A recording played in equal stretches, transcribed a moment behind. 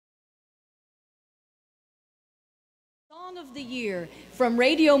Song of the Year from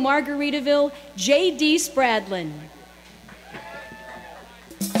Radio Margaritaville, J.D. Spradlin.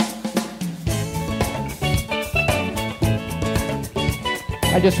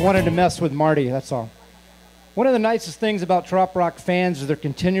 I just wanted to mess with Marty, that's all. One of the nicest things about Trop Rock fans is their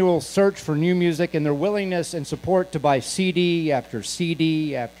continual search for new music and their willingness and support to buy CD after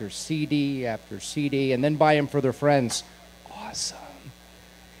CD after CD after CD and then buy them for their friends. Awesome.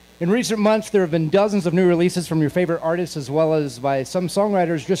 In recent months, there have been dozens of new releases from your favorite artists as well as by some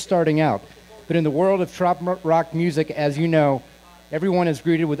songwriters just starting out. But in the world of Trop Rock music, as you know, everyone is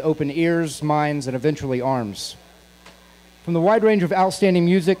greeted with open ears, minds, and eventually arms. From the wide range of outstanding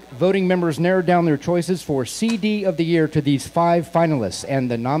music, voting members narrowed down their choices for CD of the Year to these 5 finalists,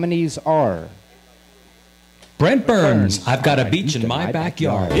 and the nominees are... Brent Burns, I've Got a Beach in My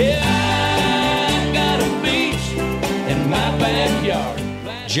Backyard. Yeah, I've got a beach in my backyard.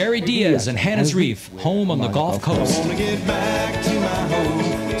 Jerry Diaz and Hannah's Reef, Home on the Gulf Coast. I wanna get back to my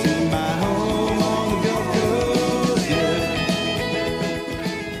home on the Gulf Coast, yeah.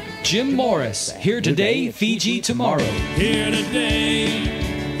 Jim Morris, Here Today, Fiji Tomorrow. Here today,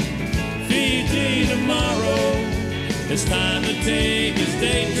 Fiji tomorrow. It's time to take his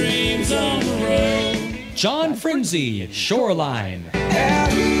daydreams on the road. John Frenzy, Shoreline.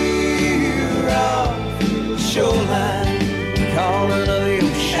 Out here off the shoreline, calling of the ocean.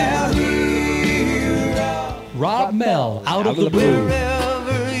 Out here off. Rob Mel, Out of the Blue.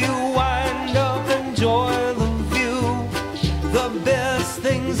 Wherever you wind up, enjoy the view. The best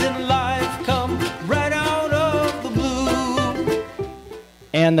things in life come right out of the blue.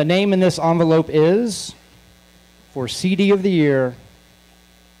 And the name in this envelope is, for CD of the Year,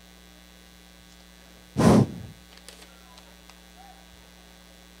 no,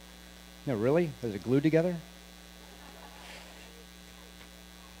 really? Is it glued together?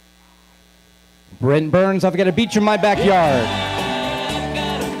 Brent Burns, I've Got a Beach in My Backyard. I've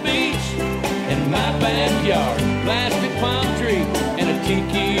got a beach in my backyard, plastic palm tree and a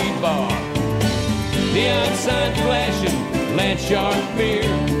tiki bar. Neon sign flashing, land shark beer.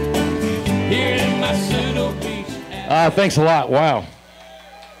 Here in my pseudo beach. Thanks a lot. Wow.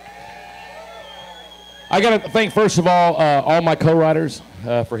 I got to thank, first of all my co-writers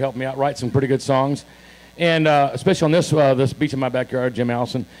for helping me out write some pretty good songs. And especially on this Beach in My Backyard, Jim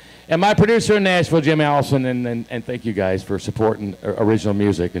Allison. And my producer in Nashville, Jim Allison. And thank you guys for supporting original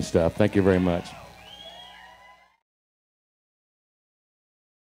music and stuff. Thank you very much.